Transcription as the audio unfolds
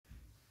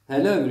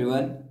Hello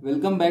everyone,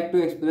 welcome back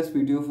to Express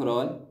VTU for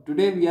all.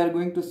 Today we are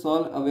going to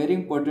solve a very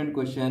important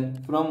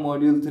question from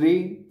module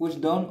 3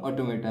 Pushdown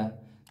Automata.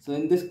 So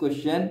in this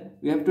question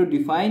we have to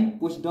define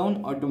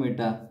Pushdown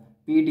Automata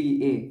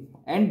PDA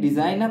and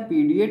design a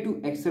PDA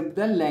to accept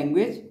the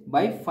language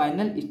by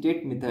final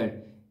state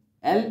method.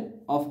 L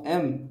of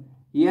M,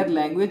 here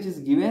language is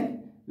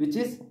given which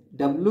is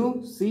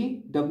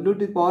wCwᴿ to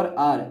the power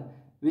R,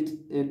 which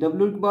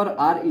W to the power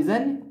R is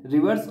an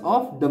reverse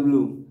of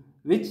W,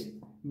 which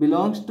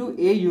belongs to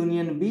A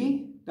union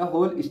B the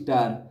whole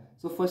star.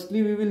 So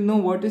firstly we will know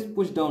what is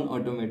pushdown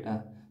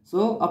automata.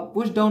 So a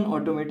pushdown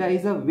automata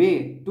is a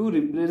way to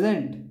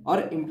represent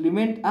or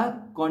implement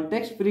a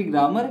context free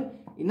grammar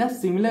in a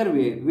similar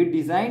way we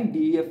design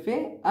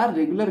DFA or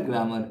regular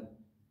grammar.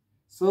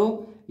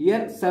 So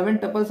here 7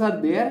 tuples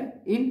are there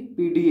in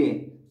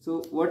PDA.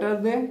 So what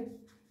are they?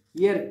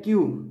 Here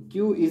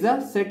Q is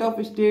a set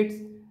of states,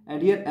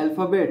 and here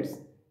alphabets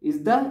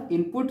is the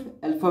input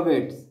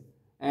alphabets,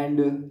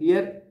 and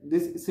here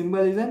this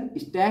symbol is an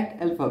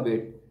stacked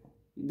alphabet.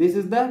 This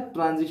is the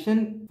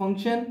transition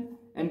function,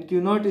 and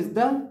Q0 is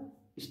the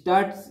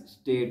start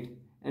state,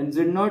 and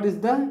Z0 is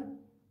the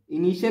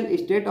initial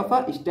state of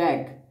a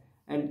stack,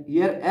 and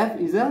here F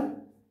is a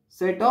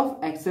set of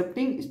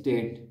accepting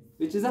state,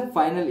 which is a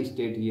final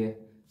state here.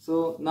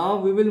 So now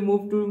we will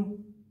move to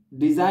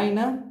design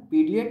a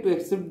PDA to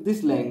accept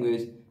this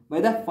language by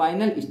the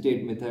final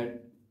state method.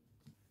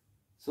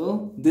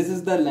 So this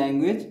is the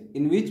language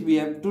in which we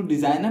have to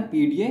design a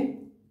PDA.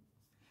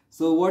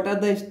 So what are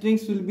the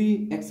strings will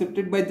be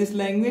accepted by this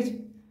language?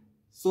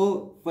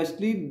 So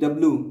firstly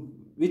W,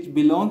 which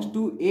belongs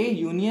to A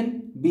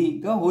union B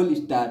the whole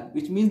star,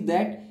 which means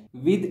that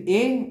with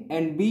A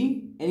and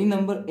B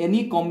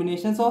any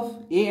combinations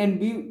of A and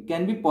B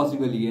can be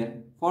possible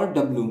here for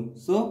W.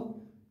 So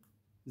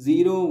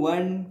 0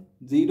 1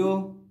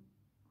 0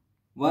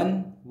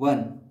 1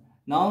 1.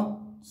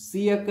 Now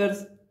C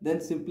occurs, then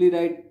simply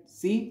write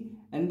C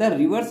and the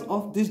reverse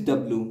of this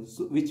W,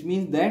 so which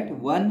means that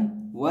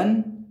 1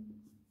 1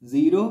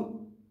 0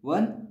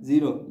 1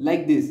 0,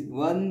 like this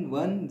 1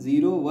 1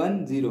 0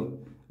 1 0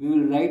 we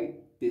will write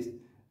this,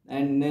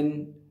 and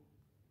then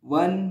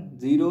 1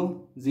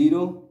 0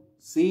 0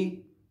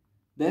 C,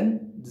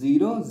 then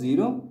 0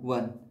 0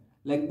 1,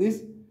 like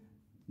this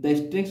the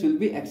strings will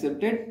be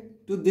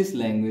accepted to this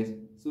language.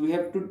 So we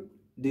have to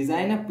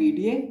design a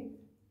PDA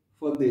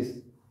for this.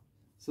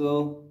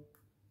 So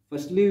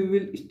firstly we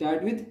will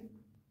start with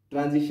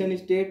transition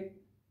state,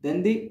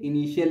 then the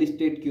initial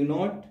state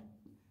Q0,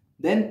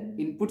 then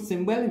input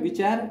symbol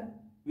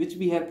which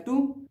we have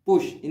to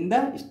push in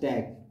the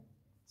stack.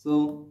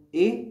 So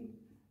A,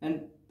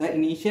 and the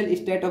initial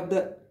state of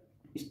the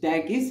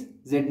stack is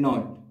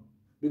Z0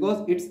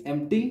 because it's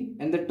empty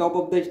and the top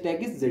of the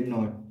stack is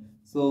Z0.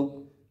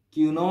 So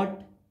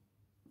Q0,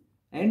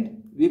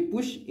 and we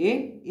push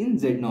A in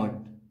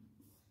Z0.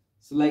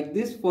 So like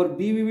this for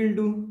B we will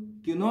do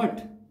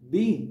Q0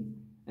 B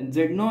and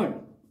Z0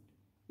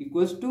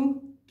 equals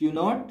to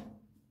Q0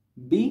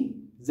 B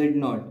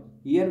Z0.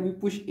 Here we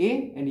push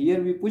A and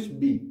here we push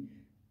B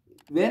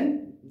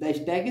when the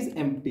stack is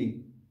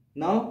empty.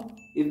 Now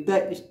if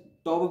the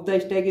top of the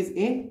stack is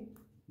A,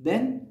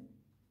 then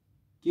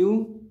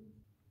Q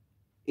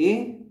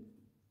A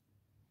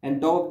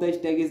and top of the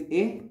stack is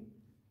A,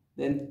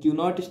 then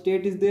Q0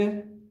 state is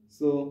there,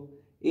 so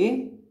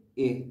A.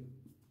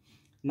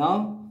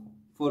 Now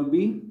for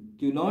B,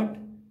 Q0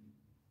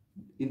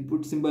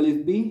 input symbol is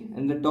B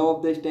and the top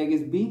of the stack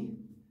is B,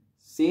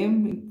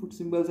 same input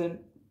symbols and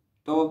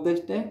top of the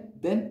stack,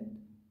 then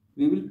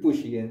we will push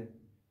here.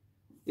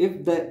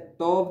 If the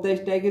top of the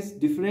stack is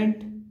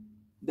different,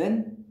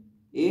 then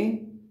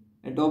A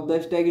and top of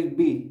the stack is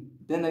B,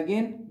 then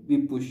again we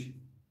push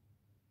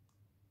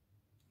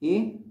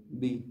A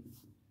B,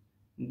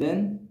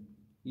 then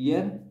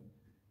here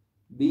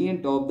B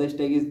and top of the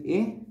stack is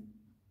A,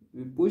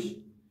 we push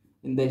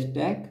in the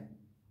stack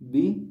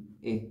B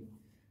A,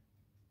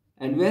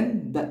 and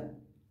when the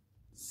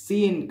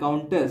C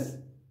encounters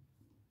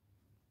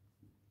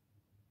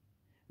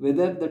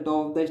whether the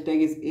top of the stack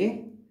is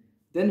A,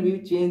 then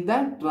we change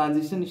the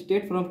transition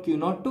state from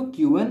Q0 to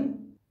Q1,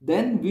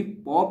 then we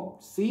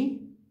pop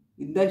C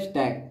in the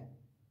stack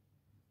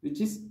which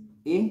is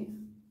A,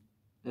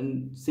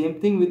 and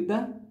same thing with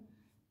the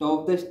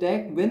top of the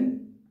stack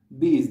when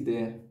B is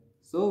there.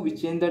 So we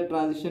change the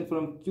transition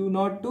from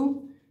Q0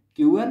 to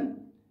Q1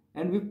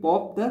 and we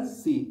pop the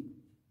C.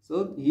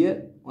 So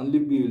here only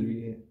B will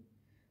be here.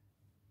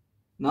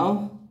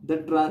 Now the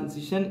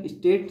transition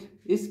state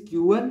is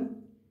Q1,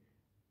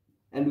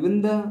 and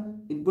when the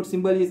input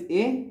symbol is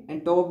A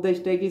and top of the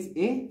stack is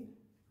A,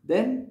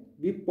 then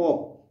we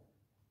pop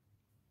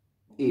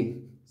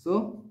A.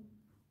 So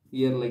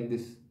here like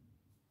this.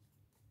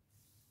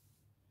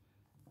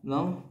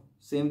 Now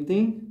same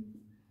thing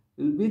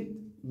will be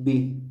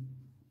B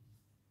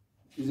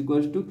is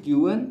equals to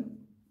Q1,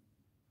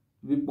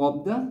 we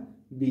pop the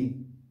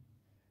B.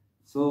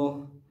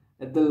 So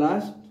at the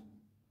last,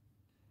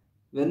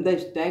 when the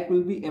stack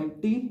will be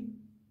empty,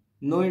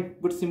 no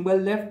input symbol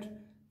left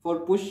for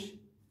push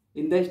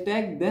in the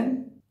stack,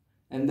 then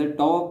and the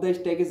top of the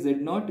stack is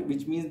Z0,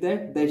 which means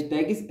that the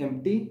stack is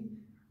empty,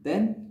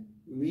 then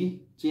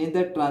we change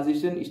the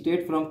transition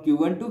state from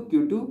Q1 to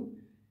Q2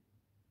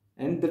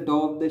 and the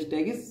top of the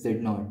stack is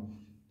Z0.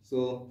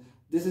 So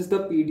this is the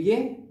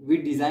PDA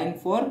we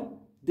designed for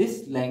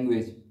this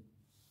language.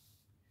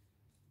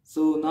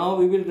 So now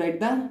we will write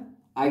the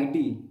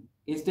IT,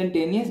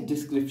 instantaneous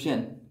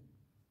description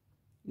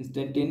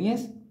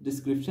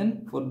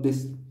for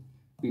this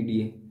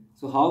PDA.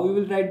 So how we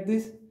will write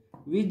this?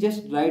 We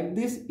just write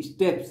these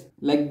steps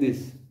like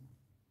this.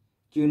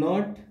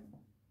 Q0,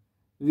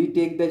 we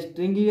take the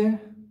string here.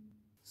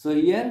 So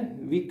here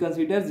we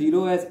consider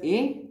 0 as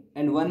A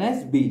and 1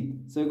 as B.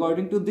 So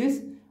according to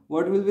this,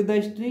 what will be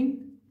the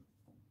string?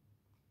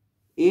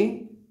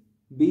 A,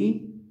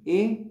 B,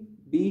 A,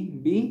 B,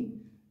 B,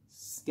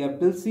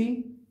 capital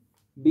C,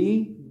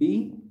 B,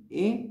 B,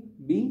 A,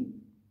 B,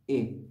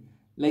 A.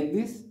 Like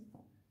this.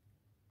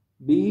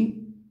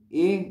 B,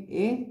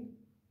 A,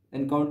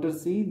 and counter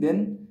C,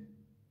 then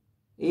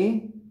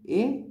A,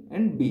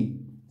 and B.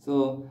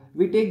 So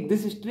we take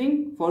this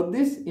string for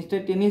this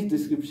instantaneous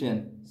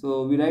description.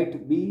 So we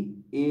write B,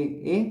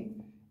 A,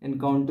 and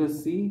counter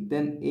C,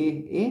 then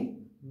A,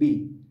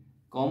 B,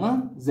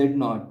 comma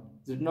Z0.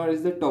 Z0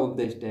 is the top of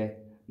the stack.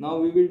 Now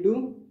we will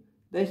do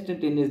the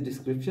instantaneous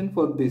description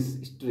for this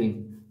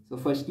string. So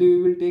firstly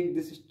we will take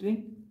this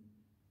string.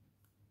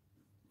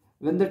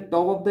 When the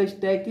top of the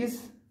stack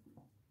is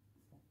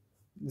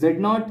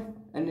Z0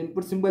 and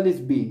input symbol is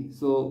B.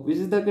 So which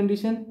is the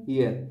condition?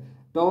 Here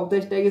top of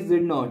the stack is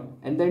Z0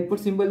 and the input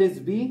symbol is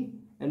B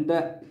and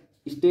the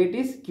state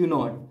is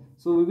Q0.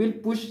 So we will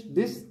push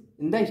this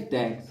in the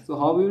stack. So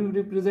how we will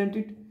represent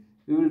it?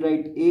 We will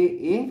write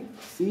A,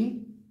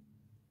 C,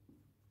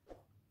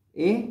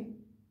 A,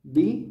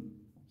 B.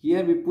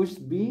 Here we push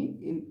B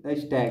in the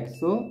stack.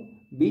 So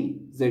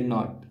B,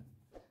 Z0.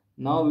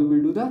 Now we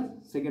will do the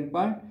second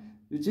part,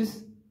 which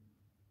is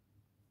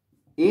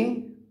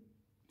A.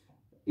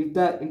 If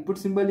the input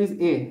symbol is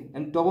A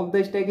and top of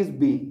the stack is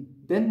B,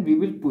 then we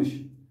will push.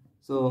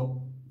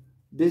 So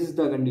this is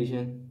the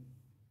condition.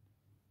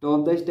 Top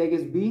of the stack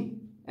is B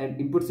and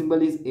input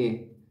symbol is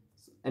A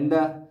and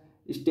the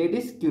state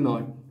is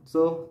Q0.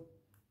 So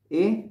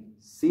A,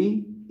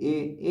 C,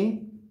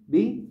 A,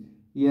 B.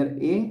 Here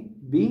A,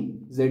 B,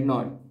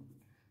 Z0.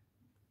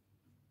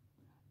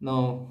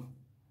 Now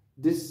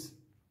this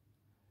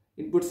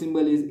input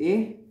symbol is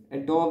A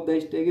and top of the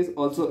stack is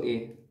also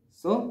A.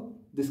 So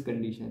this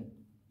condition.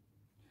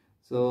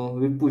 So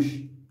we push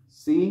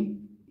C,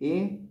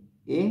 A,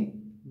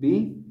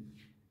 B,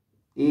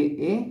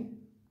 A,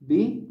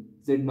 B,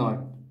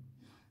 Z0.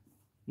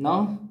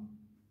 Now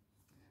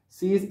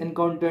C is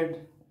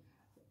encountered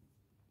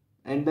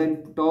and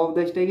then top of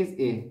the stack is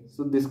A.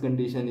 So this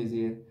condition is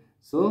here.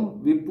 So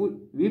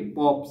we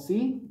pop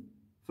C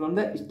from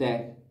the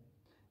stack.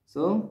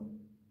 So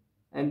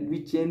and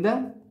we change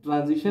the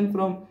transition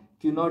from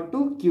Q0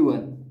 to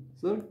Q1.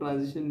 So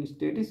transition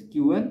state is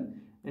Q1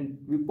 and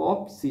we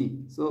pop C.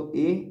 So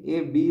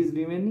A, B is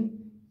remaining.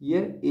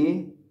 Here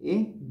A,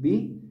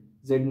 B,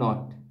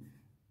 Z0.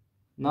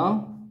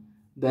 Now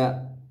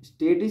the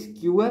state is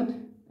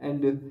Q1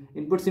 and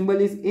input symbol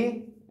is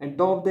A and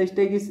top of the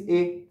stack is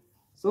A.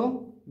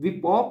 So we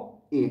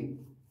pop A.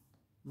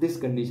 This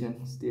condition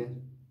is there.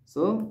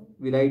 So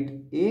we write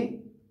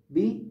A,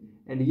 B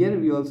and here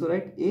we also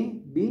write A,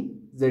 B,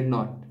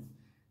 Z0.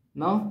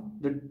 Now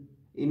the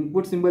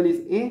input symbol is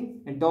A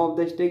and top of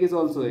the stack is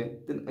also A.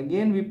 Then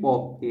again we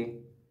pop A.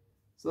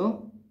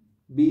 So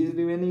B is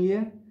remaining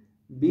here.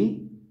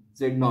 B,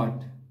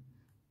 Z0.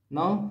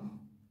 Now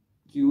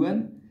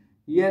Q1.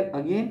 Here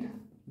again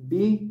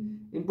B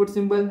input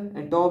symbol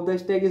and top of the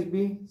stack is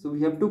B. So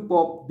we have to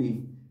pop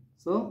B.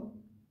 So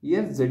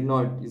here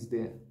Z0 is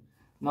there.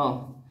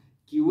 Now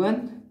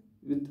Q1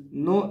 with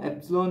no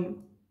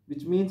epsilon,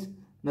 which means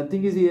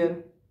nothing is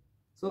here.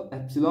 So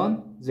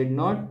epsilon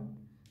Z0.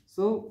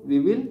 So we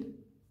will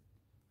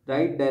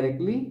write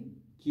directly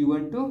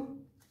Q1 to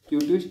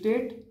Q2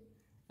 state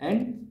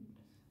and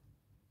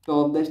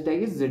top of the stack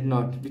is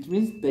Z0, which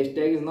means the stack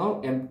is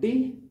now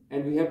empty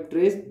and we have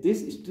traced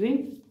this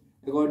string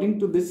according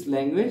to this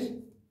language.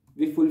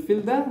 We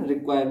fulfill the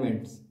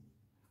requirements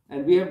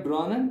and we have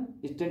drawn an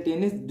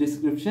instantaneous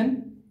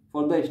description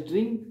for the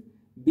string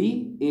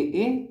B,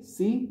 A,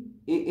 C,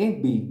 A,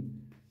 B.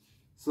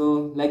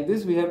 So like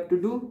this we have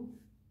to do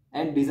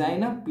and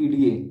design a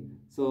PDA.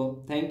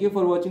 So thank you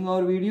for watching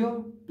our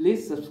video.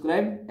 Please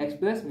subscribe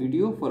Express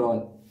VTU for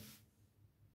all.